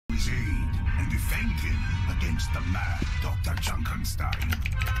his aid and defend him against the mad Dr. Junkenstein.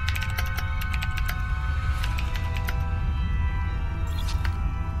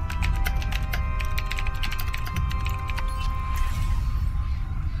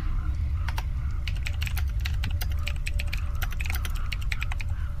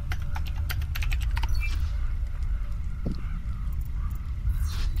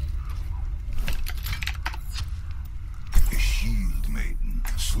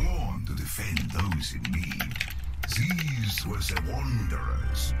 Sworn to defend those in need. These were the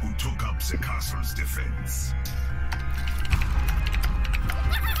wanderers who took up the castle's defense.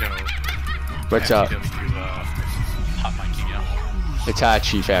 What's up? Hot miking out.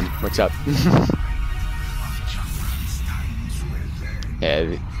 Itachi fam, what's up?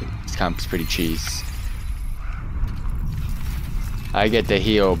 Yeah, this comp's pretty cheese. I get the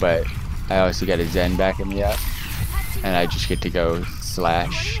heal, but I also get a Zen backing me up. And I just get to go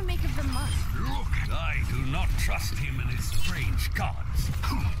slash. Look, I do not trust him and his strange gods.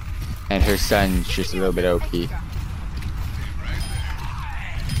 And her son's just a little bit OP.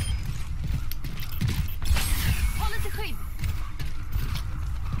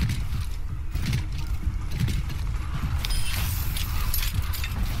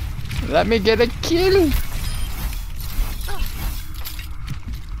 Let me get a kill.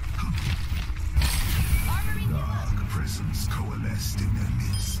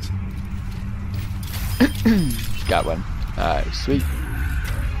 Got one. Alright, sweet.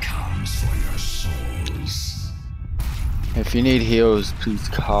 If you need heals, please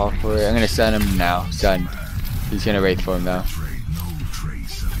call for it. I'm gonna send him now, son. He's gonna wait for him now.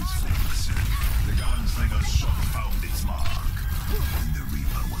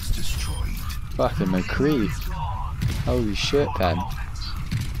 Fucking McCree. Holy shit, fam.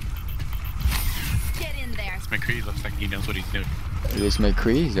 McCree looks like he knows what he's doing. This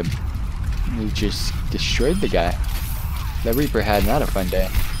McCree, he just destroyed the guy. The Reaper had not a fun day.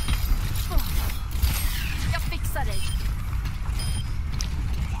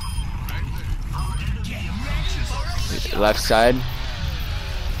 Left side.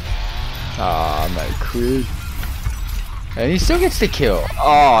 Aw, McCree. And he still gets the kill.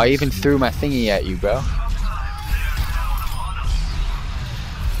 Oh, I even threw my thingy at you, bro.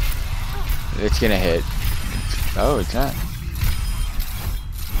 It's gonna hit. Oh, it's not.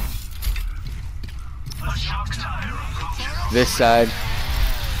 This side.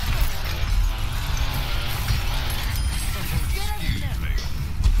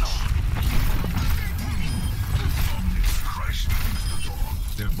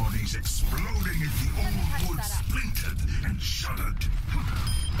 Their bodies exploding as the old wood splintered and shuddered.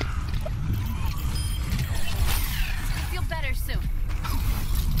 You'll feel better soon.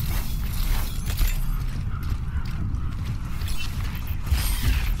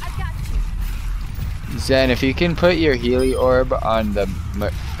 Zen, if you can put your Healy Orb on the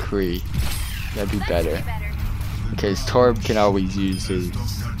McCree, that'd be better. Because Torb can always use his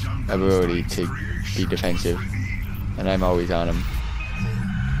ability to be defensive. And I'm always on him.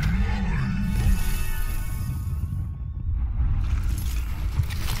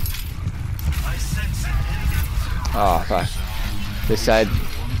 Oh, fuck. This side.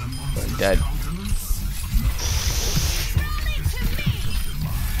 Dead.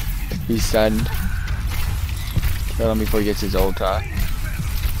 He's stunned. Kill him before he gets his ult off.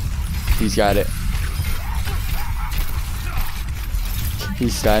 He's got it.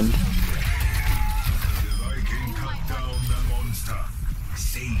 He's stunned.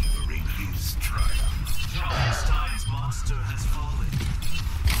 Junkenstein's monster has fallen.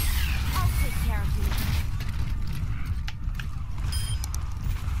 I'll take care of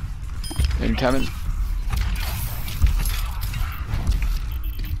you. Incoming.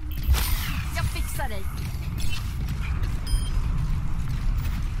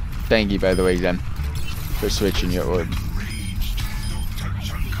 Thank you, by the way, Zen, for switching your orb.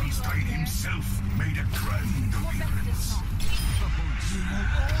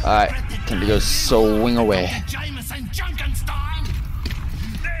 Alright, time to go swing away.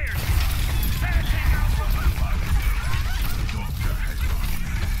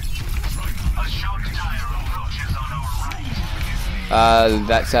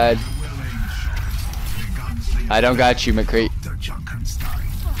 That side. I don't got you, McCree.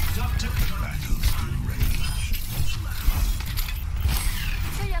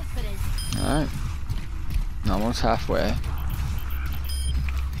 Alright. Almost halfway.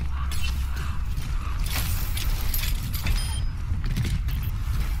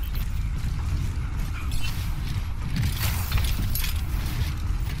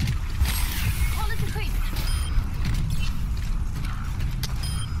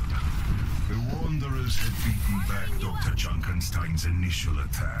 Wanderers had beaten back Dr. Junkenstein's initial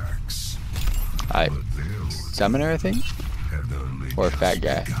attacks. Alright. But their Summoner, I think? had only Or just fat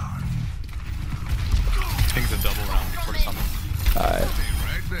guy. begun. I think it's a double round before the summon. Alright.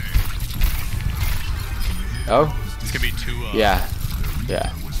 Right there. Oh? It's gonna be two. Yeah.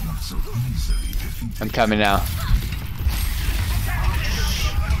 Yeah. Was not so easily defeated. I'm coming now.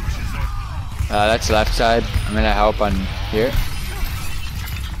 That's left side. I'm gonna help on here.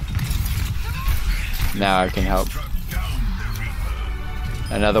 Now I can help.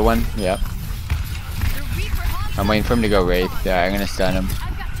 Another one. Yep. I'm waiting for him to go Wraith. Yeah, I'm gonna stun him.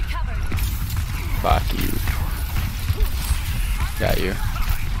 Fuck you. Got you.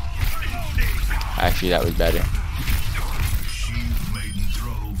 Actually, that was better. Shield Maiden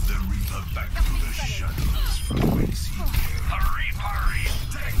drove the Reaper back to the shadows from whence he came.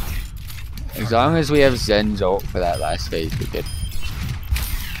 As long as we have Zen's ult for that last phase, we're good.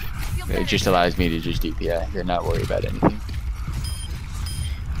 It just allows me to just DPI and not worry about anything.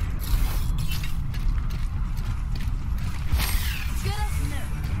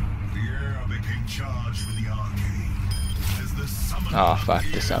 The air became charged with the arcane as the summoner Oh fuck,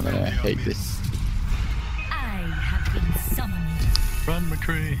 the summoner. I hate this. I have been summoned. Run,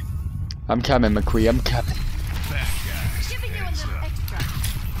 McCree. I'm coming, McQueen. I'm coming. Giving you a little extra.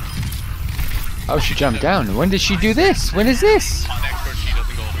 Oh, she jumped down. When did she do this? When is this? On expert, she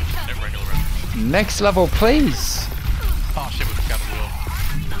doesn't go over. Never mind, over. Next level, please. Oh shit, we forgot the wheel.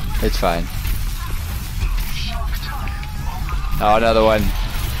 It's fine. Oh, another one.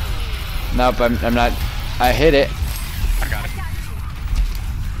 Nope, I'm not. I hit it. I got it.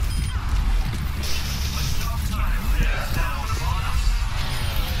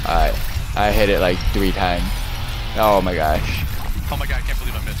 Alright. I hit it like 3 times. Oh my gosh. Oh my god, I can't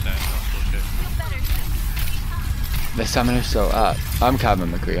believe I missed that. That's bullshit. The summoner's so up. I'm coming,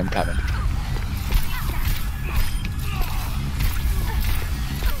 McCree. I'm coming.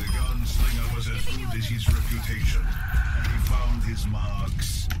 The gunslinger was as good as his reputation, and he found his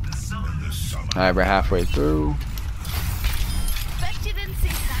marks. And the summoner Alright, we're halfway through. Bet you didn't see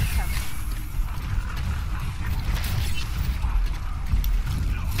that coming.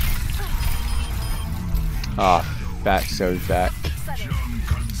 Oh, back so back.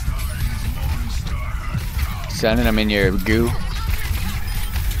 Sending him in your goo.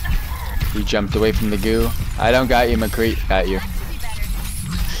 You jumped away from the goo. I don't got you, McCree. Got you.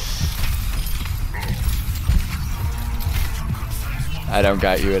 I don't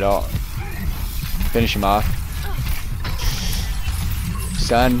got you at all. Finish him off.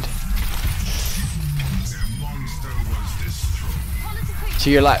 Stunned.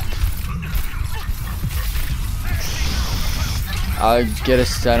 To your left. I'll get a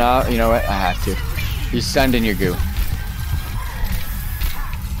stun out. You know what? I have to. He's stunned in your goo.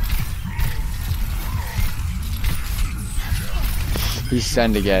 He's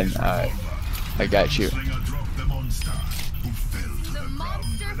stunned again. Alright. I got you.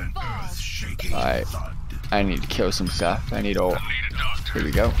 Alright. I need to kill some stuff. I need ult. Here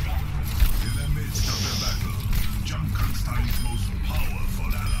we go.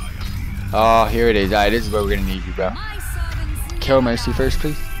 Oh, here it is. Alright, this is where we're gonna need you, bro. Kill Mercy first,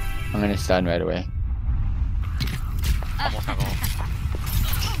 please. I'm gonna stun right away. Almost have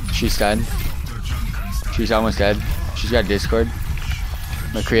all. She's stunned. She's almost dead. She's got Discord.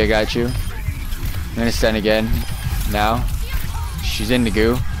 McCree, I got you. I'm gonna stun again. Now. She's in the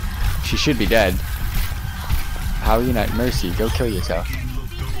goo. She should be dead. How are you not? Mercy, go kill yourself.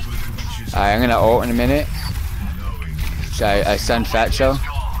 Alright, I'm gonna ult in a minute. So I stunned Fatso.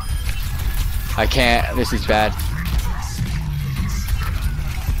 I can't. This is bad.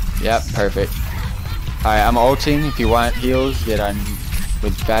 Yep, perfect. Alright, I'm ulting. If you want heals, get on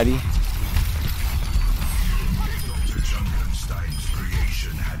with Fatty. Junkenstein's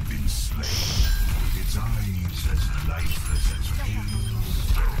creation had been slain. Its eyes as lifeless as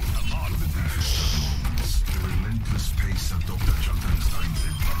wheels. Among the briefest of moments, the relentless pace of Dr. Junkenstein's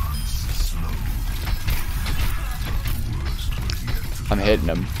advance slowed. The worst was yet to I'm hitting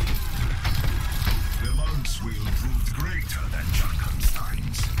him. The monk's wheel proved greater than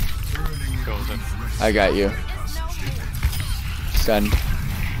Junkenstein's. Goes in. I got you. Stunned.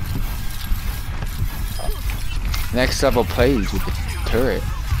 Next level plays with the turret.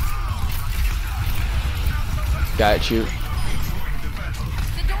 Got you. The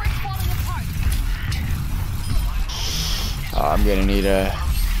door is falling apart. Oh, I'm gonna need a.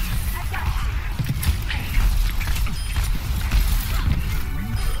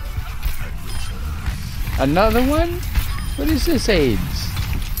 Another one? What is this AIDS?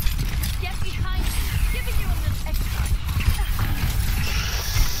 Get behind you. Giving you a little extra.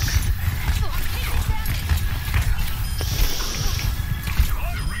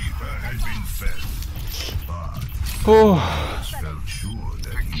 Oh. Felt sure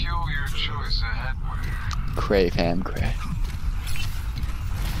that Peculiar choice ahead. Cray fam, cray.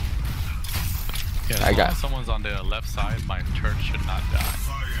 Yeah, as I long got- as someone's on the left side, my turret should not die.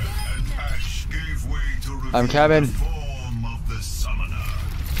 fire and ash gave way to reveal I'm coming. the form of the summoner.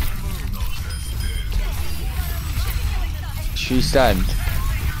 Not as dead. She's stunned.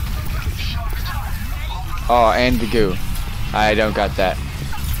 Oh, and the goo. I don't got that.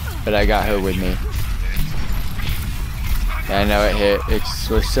 But I got her with me. I know it hit. It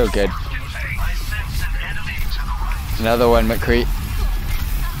was so good. Another one, McCree.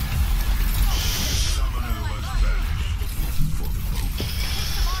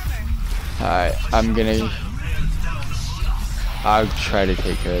 Alright, I'll try to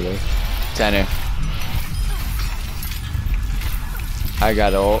take care of this. Center. I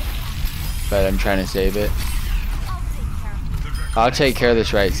got ult, but I'm trying to save it. I'll take care of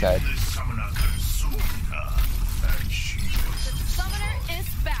this right side. The summoner consumed her, and she was The summoner is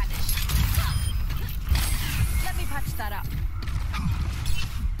banished. Let me patch that up.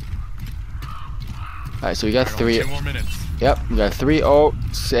 Alright, so we got Alright, 3. 2 more minutes. Yep, we got 3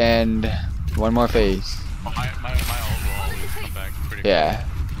 ults and 1 more phase. Oh, my ult will always come back pretty Yeah.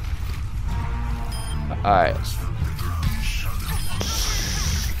 Alright.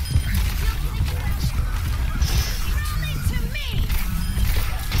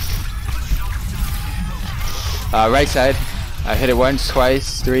 Right side. I hit it once,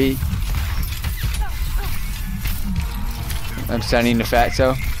 twice, 3. I'm stunning the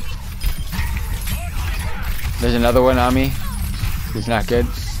fatso. There's another one on me. He's not good.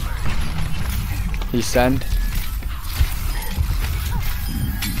 He's stunned.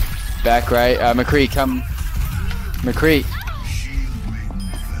 Back right. McCree, come. McCree.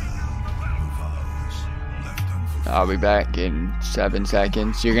 I'll be back in 7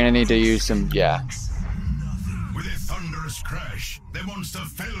 seconds. You're gonna need to use some, yeah. With a thunderous crash, the monster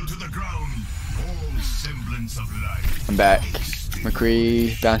fell to the ground. All semblance of life. I'm back.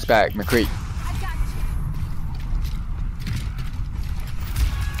 McCree, bounce back. McCree.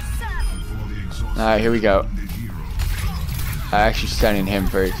 Alright, here we go. I actually stunning him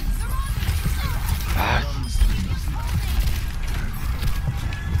first. Ah.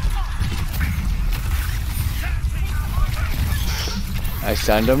 I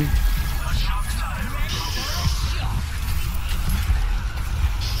stunned him.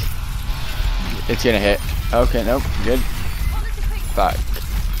 It's gonna hit. Okay, nope, good. Fuck.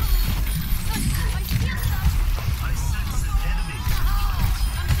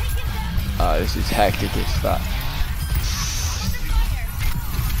 Oh, this is hectic as fuck.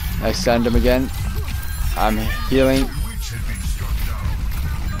 I stunned him again. I'm healing.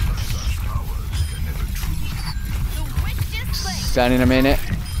 Stunning him in it.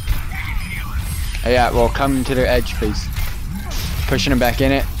 Oh, yeah, well, come to the edge, please. Pushing him back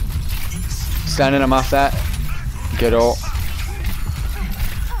in it. Stunning him off that. Good ult.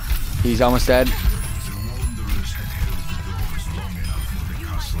 He's almost dead.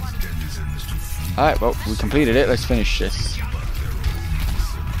 Alright, well, we completed it. Let's finish this.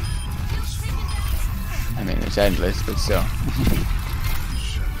 I mean, it's endless, but still.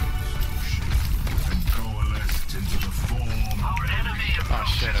 Oh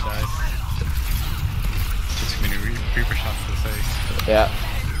shit, I died. Too many Reaper shots to the face. Yeah.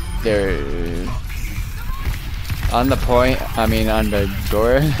 They're on the point. I mean, on the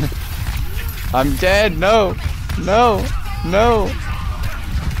door. I'm dead. No. No. No.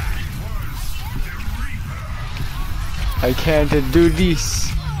 I can't do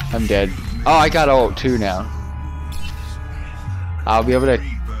this. I'm dead. Oh, I got ult too now. I'll be able to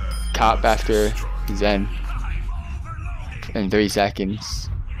cop after Zen in 3 seconds.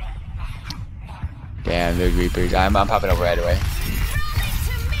 Damn, the Reapers. I'm popping over right away.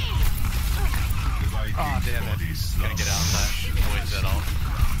 Oh damn it. Gotta get out of that. Avoid that all.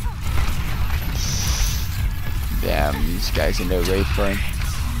 Damn, these guys in their raid for him.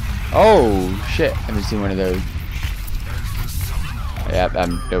 Oh shit! I haven't seen one of those. Yep,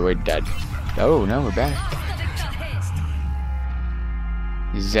 we're dead. Oh no, we're back.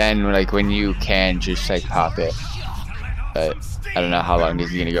 Zen, like when you can just like pop it, but I don't know how long this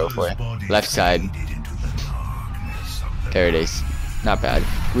is gonna go for. Left side. There it is. Not bad.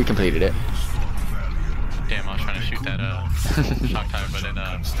 We completed it. Damn, I was trying to shoot that shock time, but then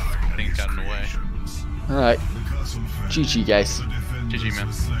things got in the way. Alright. GG guys. GG man.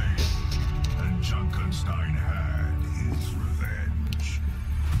 And Junkenstein had his revenge.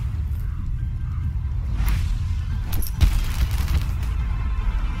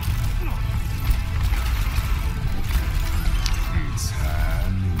 It's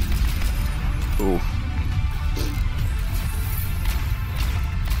Ooh.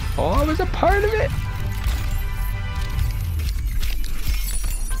 a part of it.